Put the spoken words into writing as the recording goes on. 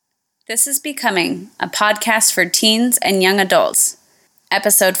This is Becoming, a podcast for teens and young adults.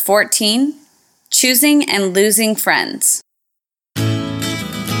 Episode 14, Choosing and Losing Friends.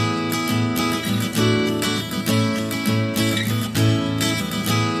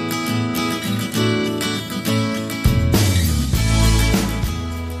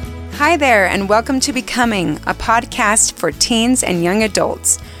 Hi there, and welcome to Becoming, a podcast for teens and young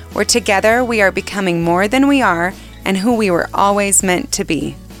adults, where together we are becoming more than we are and who we were always meant to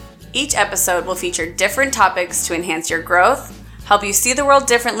be. Each episode will feature different topics to enhance your growth, help you see the world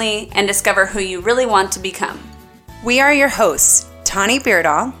differently, and discover who you really want to become. We are your hosts, Tani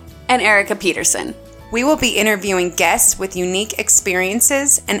Beardall and Erica Peterson. We will be interviewing guests with unique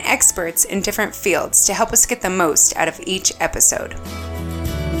experiences and experts in different fields to help us get the most out of each episode.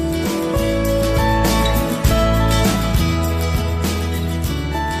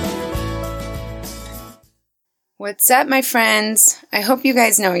 What's up, my friends? I hope you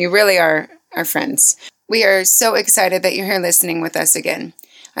guys know you really are our friends. We are so excited that you're here listening with us again.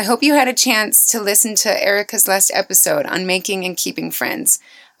 I hope you had a chance to listen to Erica's last episode on making and keeping friends.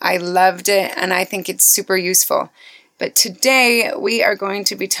 I loved it, and I think it's super useful. But today, we are going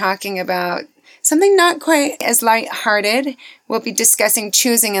to be talking about something not quite as lighthearted. We'll be discussing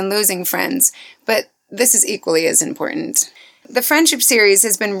choosing and losing friends, but this is equally as important. The friendship series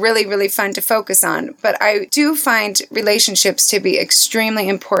has been really fun to focus on, but I do find relationships to be extremely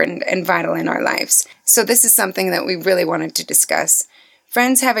important and vital in our lives. So this is something that we really wanted to discuss.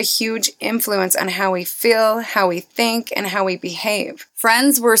 Friends have a huge influence on how we feel, how we think, and how we behave.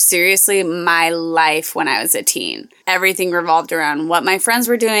 Friends were seriously my life when I was a teen. Everything revolved around what my friends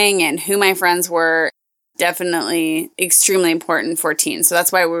were doing and who my friends were. Definitely extremely important for teens. So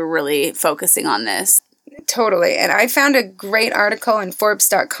that's why we're really focusing on this. Totally. And I found a great article in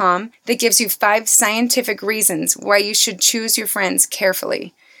Forbes.com that gives you 5 scientific reasons why you should choose your friends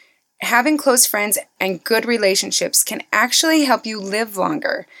carefully. Having close friends and good relationships can actually help you live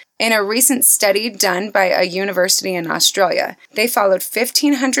longer. In a recent study done by a university in Australia, they followed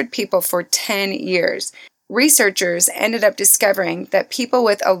 1,500 people for 10 years. Researchers ended up discovering that people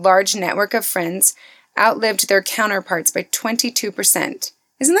with a large network of friends outlived their counterparts by 22%.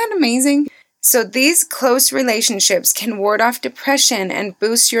 Isn't that amazing? So these close relationships can ward off depression and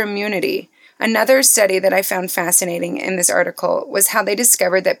boost your immunity. Another study that I found fascinating in this article was how they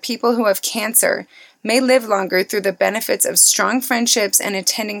discovered that people who have cancer may live longer through the benefits of strong friendships and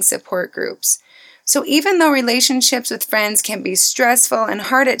attending support groups. So even though relationships with friends can be stressful and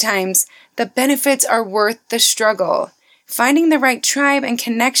hard at times, the benefits are worth the struggle. Finding the right tribe and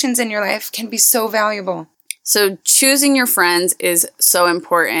connections in your life can be so valuable. So choosing your friends is so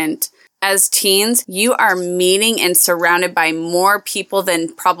important. As teens, you are meeting and surrounded by more people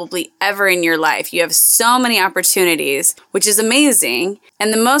than probably ever in your life. You have so many opportunities, which is amazing.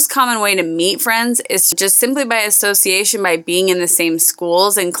 And the most common way to meet friends is just simply by association, by being in the same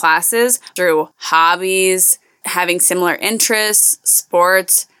schools and classes, through hobbies, having similar interests,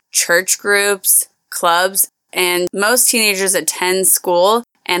 sports, church groups, clubs. And most teenagers attend school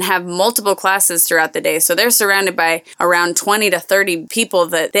and have multiple classes throughout the day. So they're surrounded by around 20 to 30 people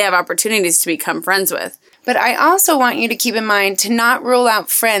that they have opportunities to become friends with. But I also want you to keep in mind to not rule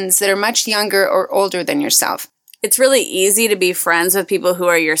out friends that are much younger or older than yourself. It's really easy to be friends with people who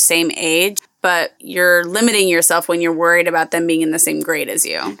are your same age, but you're limiting yourself when you're worried about them being in the same grade as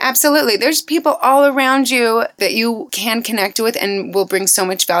you. Absolutely. There's people all around you that you can connect with and will bring so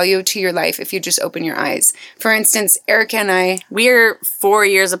much value to your life if you just open your eyes. For instance, Erica and I... We're 4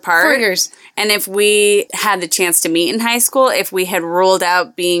 years apart. 4 years. And if we had the chance to meet in high school, if we had ruled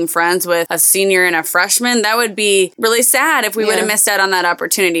out being friends with a senior and a freshman, that would be really sad if we would have missed out on that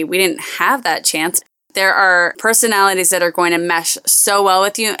opportunity. We didn't have that chance. There are personalities that are going to mesh so well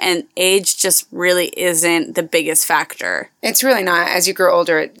with you, and age just really isn't the biggest factor. It's really not. As you grow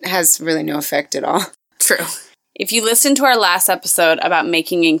older, it has really no effect at all. True. If you listened to our last episode about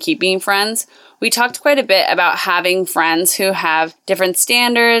making and keeping friends, we talked quite a bit about having friends who have different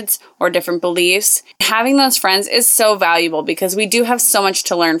standards or different beliefs. Having those friends is so valuable because we do have so much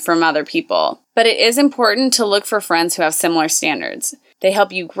to learn from other people. But it is important to look for friends who have similar standards. They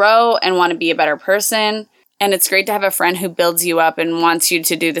help you grow and want to be a better person, and it's great to have a friend who builds you up and wants you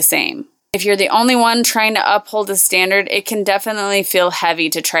to do the same. If you're the only one trying to uphold a standard, it can definitely feel heavy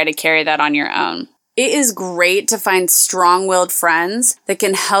to try to carry that on your own. It is great to find strong-willed friends that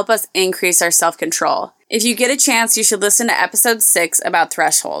can help us increase our self-control. If you get a chance, you should listen to episode 6 about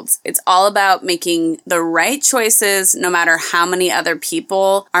thresholds. It's all about making the right choices no matter how many other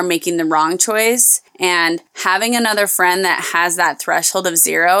people are making the wrong choice. And having another friend that has that threshold of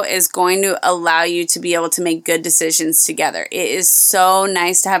 0 is going to allow you to be able to make good decisions together. It is so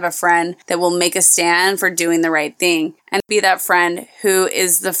nice to have a friend that will make a stand for doing the right thing and be that friend who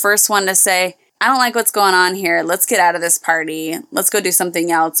is the first one to say, I don't like what's going on here. Let's get out of this party. Let's go do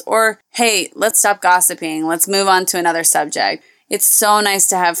something else. Or, hey, let's stop gossiping. Let's move on to another subject. It's so nice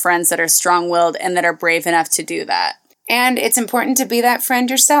to have friends that are strong-willed and that are brave enough to do that. And it's important to be that friend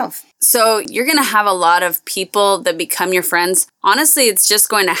yourself. So you're going to have a lot of people that become your friends. Honestly, it's just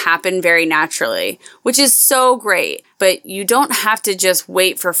going to happen very naturally, which is so great. But you don't have to just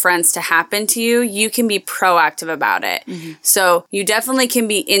wait for friends to happen to you. You can be proactive about it. Mm-hmm. So you definitely can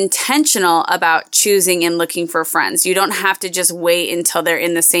be intentional about choosing and looking for friends. You don't have to just wait until they're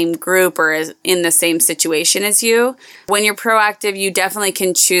in the same group or in the same situation as you. When you're proactive, you definitely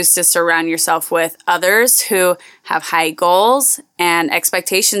can choose to surround yourself with others who have high goals and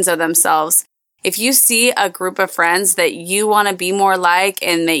expectations of themselves. If you see a group of friends that you want to be more like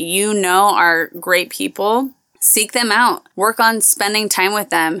and that you know are great people, seek them out. Work on spending time with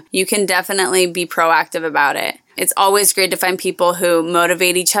them. You can definitely be proactive about it. It's always great to find people who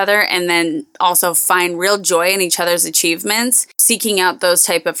motivate each other and then also find real joy in each other's achievements. Seeking out those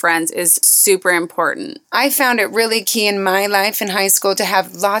type of friends is super important. I found it really key in my life in high school to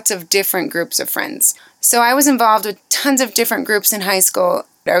have lots of different groups of friends. So I was involved with tons of different groups in high school.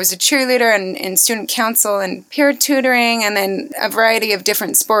 I was a cheerleader and in student council and peer tutoring and then a variety of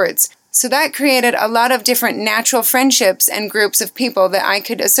different sports. So that created a lot of different natural friendships and groups of people that I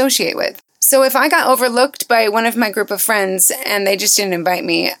could associate with. So if I got overlooked by one of my group of friends and they just didn't invite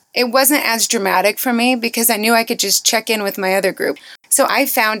me, it wasn't as dramatic for me because I knew I could just check in with my other group. So I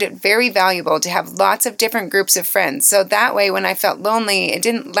found it very valuable to have lots of different groups of friends. So that way, when I felt lonely, it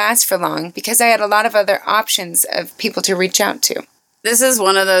didn't last for long because I had a lot of other options of people to reach out to. This is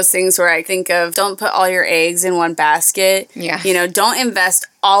one of those things where I think of don't put all your eggs in one basket. Yeah. You know, don't invest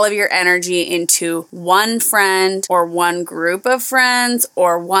all of your energy into one friend or one group of friends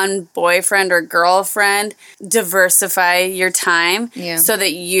or one boyfriend or girlfriend. Diversify your time so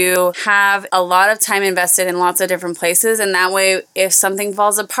that you have a lot of time invested in lots of different places. And that way, if something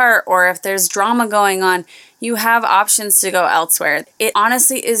falls apart or if there's drama going on, you have options to go elsewhere. It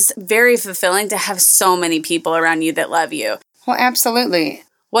honestly is very fulfilling to have so many people around you that love you. Well, absolutely.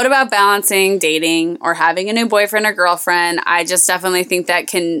 What about balancing dating or having a new boyfriend or girlfriend? I just definitely think that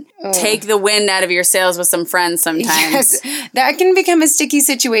can take the wind out of your sails with some friends sometimes. Yes, that can become a sticky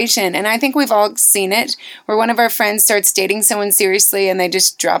situation. And I think we've all seen it where one of our friends starts dating someone seriously and they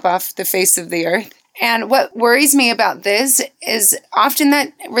just drop off the face of the earth. And what worries me about this is often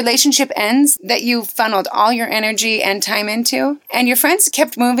that relationship ends that you funneled all your energy and time into, and your friends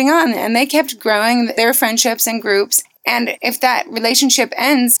kept moving on and they kept growing their friendships and groups. And if that relationship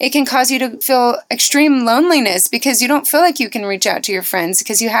ends, it can cause you to feel extreme loneliness because you don't feel like you can reach out to your friends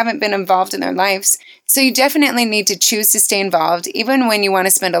because you haven't been involved in their lives. So you definitely need to choose to stay involved, even when you want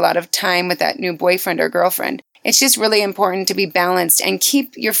to spend a lot of time with that new boyfriend or girlfriend. It's just really important to be balanced and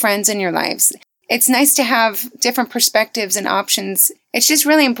keep your friends in your lives. It's nice to have different perspectives and options. It's just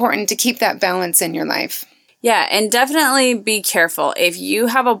really important to keep that balance in your life. Yeah, and definitely be careful. If you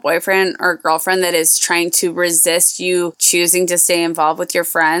have a boyfriend or girlfriend that is trying to resist you choosing to stay involved with your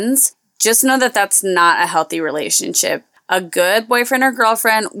friends, just know that that's not a healthy relationship. A good boyfriend or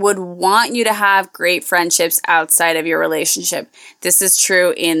girlfriend would want you to have great friendships outside of your relationship. This is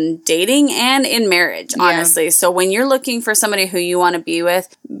true in dating and in marriage, honestly. So when you're looking for somebody who you want to be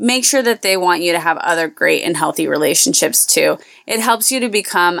with, make sure that they want you to have other great and healthy relationships too. It helps you to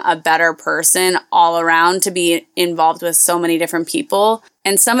become a better person all around, to be involved with so many different people.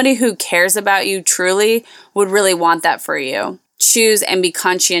 And somebody who cares about you truly would really want that for you. Choose and be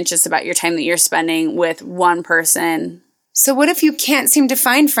conscientious about your time that you're spending with one person. So what if you can't seem to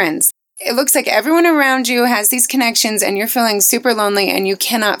find friends? It looks like everyone around you has these connections and you're feeling super lonely and you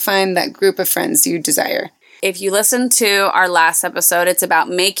cannot find that group of friends you desire. If you listen to our last episode, it's about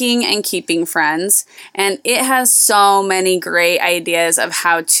making and keeping friends. And it has so many great ideas of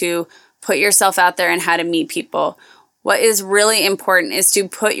how to put yourself out there and how to meet people. What is really important is to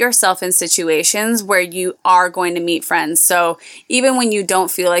put yourself in situations where you are going to meet friends. So even when you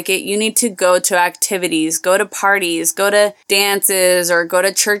don't feel like it, you need to go to activities, go to parties, go to dances, or go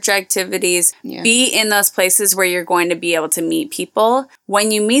to church activities. Yeah. Be in those places where you're going to be able to meet people.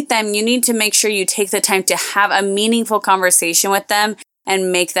 When you meet them, you need to make sure you take the time to have a meaningful conversation with them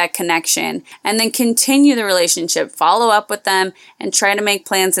and make that connection, and then continue the relationship, follow up with them, and try to make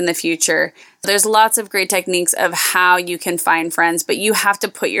plans in the future. There's lots of great techniques of how you can find friends, but you have to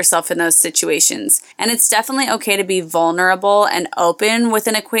put yourself in those situations. And it's definitely okay to be vulnerable and open with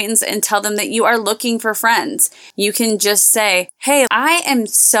an acquaintance and tell them that you are looking for friends. You can just say, hey, I am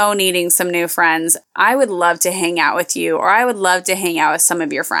so needing some new friends. I would love to hang out with you, or I would love to hang out with some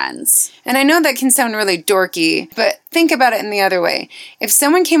of your friends. And I know that can sound really dorky, but think about it in the other way. If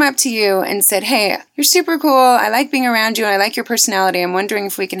someone came up to you and said, hey, you're super cool, I like being around you, I like your personality, I'm wondering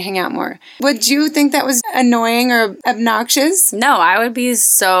if we can hang out more. Would you think that was annoying or obnoxious? No, I would be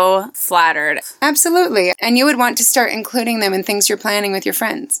so flattered. Absolutely. And you would want to start including them in things you're planning with your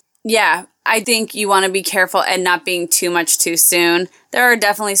friends. Yeah, I think you want to be careful and not being too much too soon. There are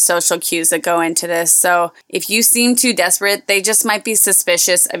definitely social cues that go into this, so if you seem too desperate, they just might be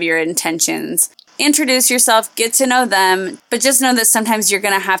suspicious of your intentions. Introduce yourself, get to know them, but just know that sometimes you're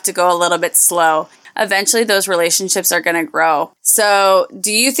going to have to go a little bit slow. Eventually, those relationships are going to grow. So,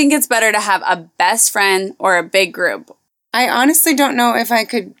 do you think it's better to have a best friend or a big group? I honestly don't know if I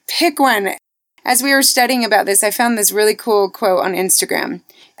could pick one. As we were studying about this, I found this really cool quote on Instagram.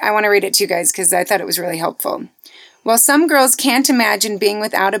 I want to read it to you guys because I thought it was really helpful. While some girls can't imagine being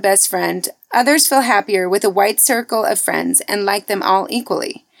without a best friend, others feel happier with a wide circle of friends and like them all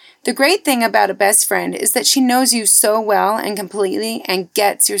equally. The great thing about a best friend is that she knows you so well and completely and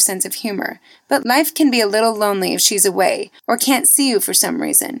gets your sense of humor. But life can be a little lonely if she's away or can't see you for some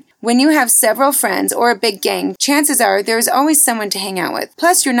reason. When you have several friends or a big gang, chances are there is always someone to hang out with.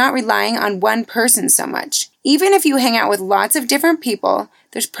 Plus, you're not relying on one person so much. Even if you hang out with lots of different people,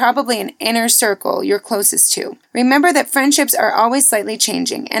 there's probably an inner circle you're closest to. Remember that friendships are always slightly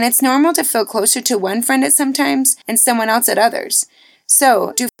changing, and it's normal to feel closer to one friend at some times and someone else at others.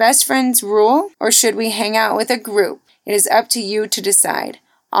 So, do best friends rule, or should we hang out with a group? It is up to you to decide.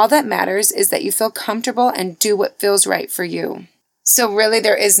 All that matters is that you feel comfortable and do what feels right for you. So really,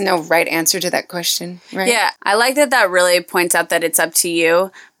 there is no right answer to that question, right? Yeah, I like that really points out that it's up to you,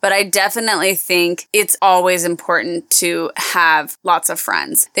 but I definitely think it's always important to have lots of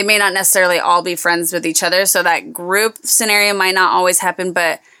friends. They may not necessarily all be friends with each other, so that group scenario might not always happen,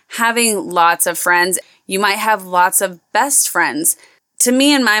 but having lots of friends, you might have lots of best friends. To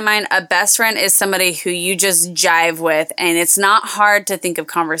me, in my mind, a best friend is somebody who you just jive with, and it's not hard to think of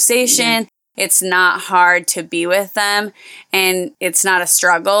conversation. Yeah. It's not hard to be with them, and it's not a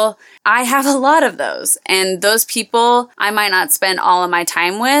struggle. I have a lot of those, and those people I might not spend all of my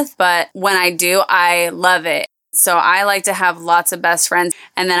time with, but when I do, I love it. So I like to have lots of best friends.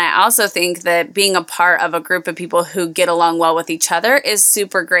 And then I also think that being a part of a group of people who get along well with each other is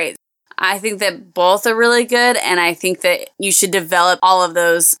super great. I think that both are really good, and I think that you should develop all of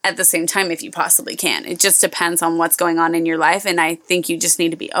those at the same time if you possibly can. It just depends on what's going on in your life, and I think you just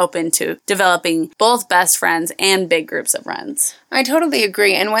need to be open to developing both best friends and big groups of friends. I totally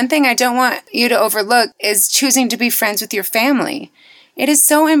agree, and one thing I don't want you to overlook is choosing to be friends with your family. It is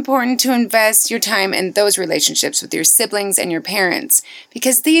so important to invest your time in those relationships with your siblings and your parents,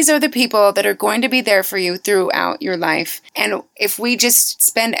 because these are the people that are going to be there for you throughout your life. And if we just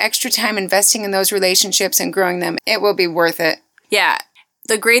spend extra time investing in those relationships and growing them, it will be worth it. Yeah.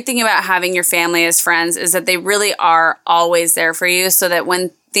 The great thing about having your family as friends is that they really are always there for you, so that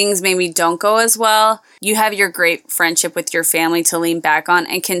when things maybe don't go as well, you have your great friendship with your family to lean back on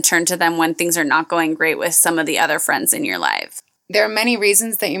and can turn to them when things are not going great with some of the other friends in your life. There are many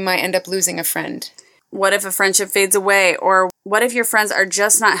reasons that you might end up losing a friend. What if a friendship fades away? Or what if your friends are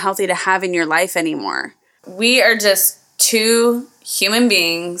just not healthy to have in your life anymore? We are just two human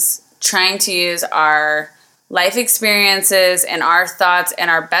beings trying to use our life experiences and our thoughts and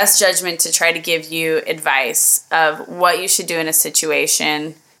our best judgment to try to give you advice of what you should do in a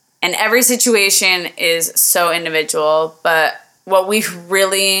situation. And every situation is so individual, but what we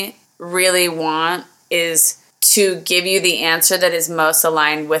really, really want is to give you the answer that is most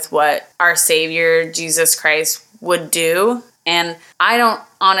aligned with what our Savior, Jesus Christ, would do. And I don't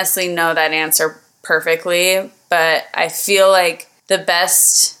honestly know that answer perfectly, but I feel like the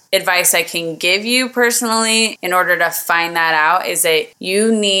best advice I can give you personally in order to find that out is that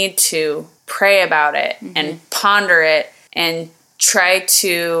you need to pray about it and ponder it and try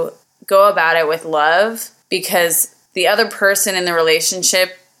to go about it with love, because the other person in the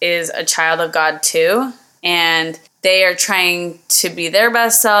relationship is a child of God too. And they are trying to be their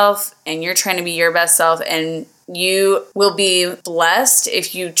best self, and you're trying to be your best self, and you will be blessed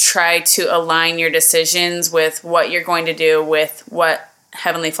if you try to align your decisions with what you're going to do with what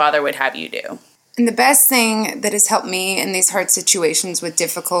Heavenly Father would have you do. And the best thing that has helped me in these hard situations with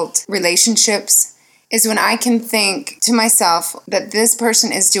difficult relationships is when I can think to myself that this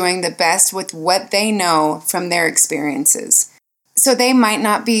person is doing the best with what they know from their experiences. So they might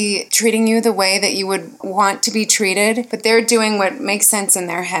not be treating you the way that you would want to be treated, but they're doing what makes sense in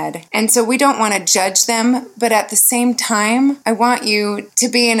their head. And so we don't want to judge them, but at the same time, I want you to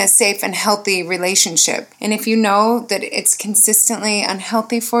be in a safe and healthy relationship. And if you know that it's consistently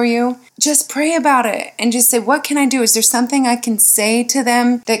unhealthy for you, just pray about it and just say, what can I do? Is there something I can say to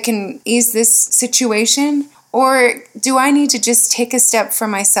them that can ease this situation? Or do I need to just take a step for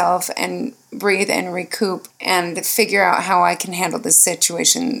myself and breathe and recoup and figure out how I can handle this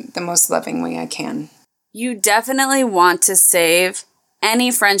situation the most loving way I can? You definitely want to save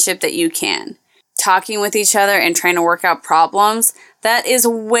any friendship that you can. Talking with each other and trying to work out problems, that is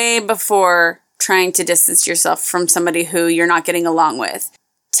way before trying to distance yourself from somebody who you're not getting along with.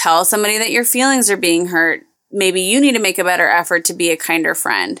 Tell somebody that your feelings are being hurt. Maybe you need to make a better effort to be a kinder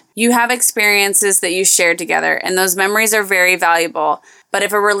friend. You have experiences that you shared together, and those memories are very valuable. But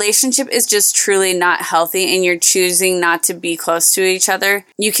if a relationship is just truly not healthy and you're choosing not to be close to each other,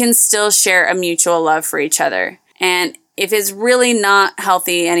 you can still share a mutual love for each other. And if it's really not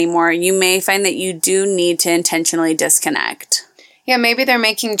healthy anymore, you may find that you do need to intentionally disconnect. Yeah, maybe they're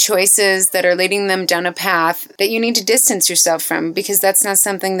making choices that are leading them down a path that you need to distance yourself from because that's not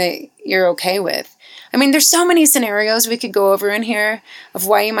something that you're okay with. I mean, there's so many scenarios we could go over in here of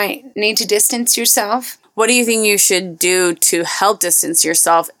why you might need to distance yourself. What do you think you should do to help distance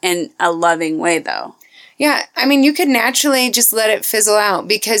yourself in a loving way, though? Yeah, I mean, you could naturally just let it fizzle out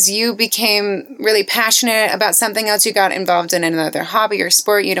because you became really passionate about something else. You got involved in another hobby or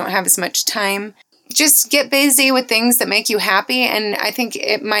sport. You don't have as much time. Just get busy with things that make you happy, and I think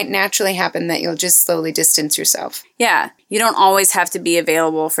it might naturally happen that you'll just slowly distance yourself. Yeah, you don't always have to be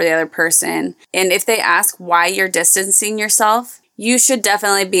available for the other person. And if they ask why you're distancing yourself, you should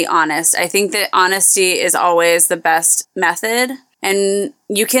definitely be honest. I think that honesty is always the best method. And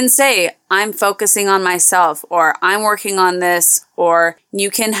you can say, I'm focusing on myself, or I'm working on this, or you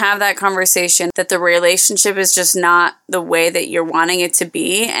can have that conversation that the relationship is just not the way that you're wanting it to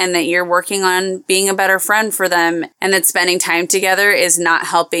be, and that you're working on being a better friend for them, and that spending time together is not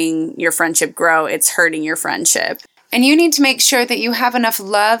helping your friendship grow, it's hurting your friendship. And you need to make sure that you have enough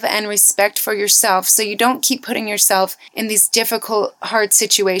love and respect for yourself so you don't keep putting yourself in these difficult, hard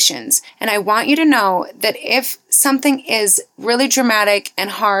situations. And I want you to know that if something is really dramatic and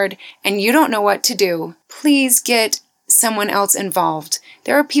hard and you don't know what to do, please get someone else involved.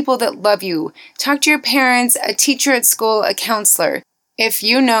 There are people that love you. Talk to your parents, a teacher at school, a counselor. If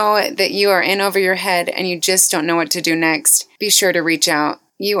you know that you are in over your head and you just don't know what to do next, be sure to reach out.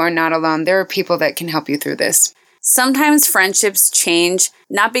 You are not alone. There are people that can help you through this. Sometimes friendships change,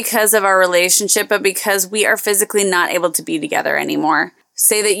 not because of our relationship, but because we are physically not able to be together anymore.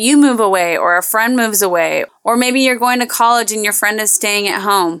 Say that you move away, or a friend moves away, or maybe you're going to college and your friend is staying at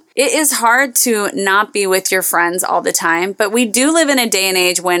home. It is hard to not be with your friends all the time, but we do live in a day and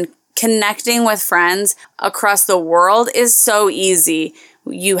age when connecting with friends across the world is so easy.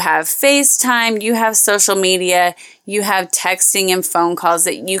 You have FaceTime, you have social media, you have texting and phone calls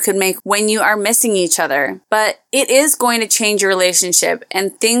that you could make when you are missing each other. But it is going to change your relationship,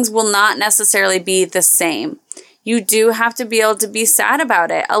 and things will not necessarily be the same. You do have to be able to be sad about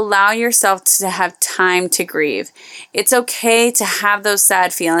it. Allow yourself to have time to grieve. It's okay to have those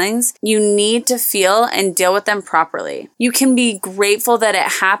sad feelings. You need to feel and deal with them properly. You can be grateful that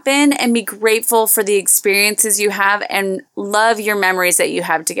it happened and be grateful for the experiences you have and love your memories that you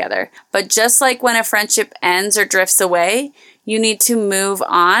have together. But just like when a friendship ends or drifts away, you need to move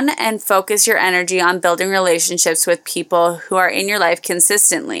on and focus your energy on building relationships with people who are in your life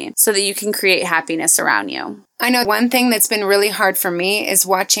consistently so that you can create happiness around you. I know one thing that's been really hard for me is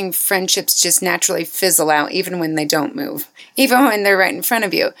watching friendships just naturally fizzle out even when they don't move, even when they're right in front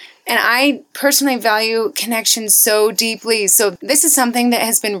of you. And I personally value connection so deeply. So this is something that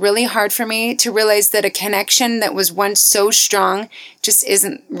has been really hard for me to realize that a connection that was once so strong just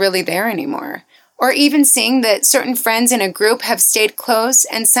isn't really there anymore. Or even seeing that certain friends in a group have stayed close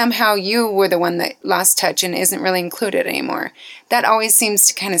and somehow you were the one that lost touch and isn't really included anymore. That always seems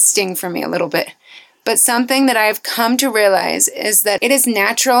to kind of sting for me a little bit. But something that I've come to realize is that it is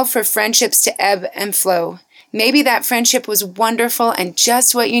natural for friendships to ebb and flow. Maybe that friendship was wonderful and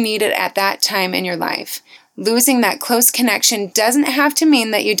just what you needed at that time in your life. Losing that close connection doesn't have to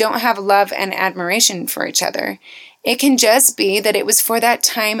mean that you don't have love and admiration for each other. It can just be that it was for that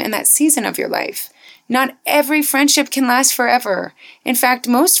time and that season of your life. Not every friendship can last forever. In fact,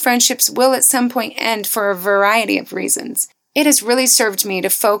 most friendships will at some point end for a variety of reasons. It has really served me to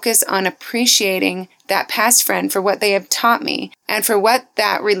focus on appreciating that past friend for what they have taught me and for what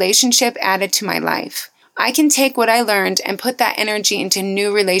that relationship added to my life. I can take what I learned and put that energy into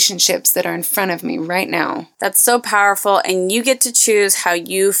new relationships that are in front of me right now. That's so powerful, and you get to choose how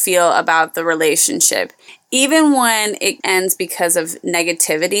you feel about the relationship. Even when it ends because of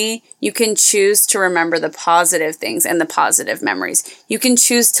negativity, you can choose to remember the positive things and the positive memories. You can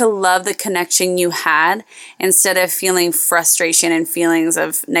choose to love the connection you had instead of feeling frustration and feelings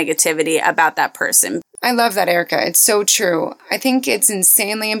of negativity about that person. I love that, Erica. It's so true. I think it's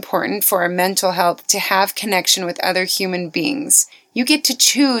insanely important for our mental health to have connection with other human beings. You get to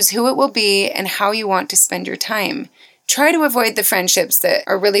choose who it will be and how you want to spend your time. Try to avoid the friendships that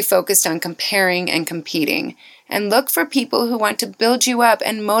are really focused on comparing and competing, and look for people who want to build you up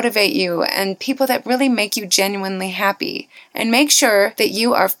and motivate you, and people that really make you genuinely happy. And make sure that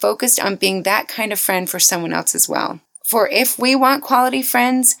you are focused on being that kind of friend for someone else as well. For if we want quality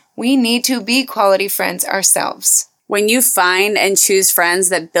friends, we need to be quality friends ourselves. When you find and choose friends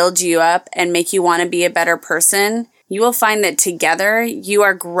that build you up and make you want to be a better person, you will find that together you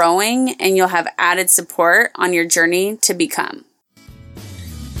are growing and you'll have added support on your journey to become.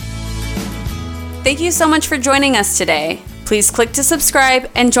 Thank you so much for joining us today. Please click to subscribe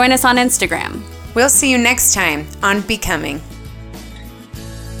and join us on Instagram. We'll see you next time on Becoming.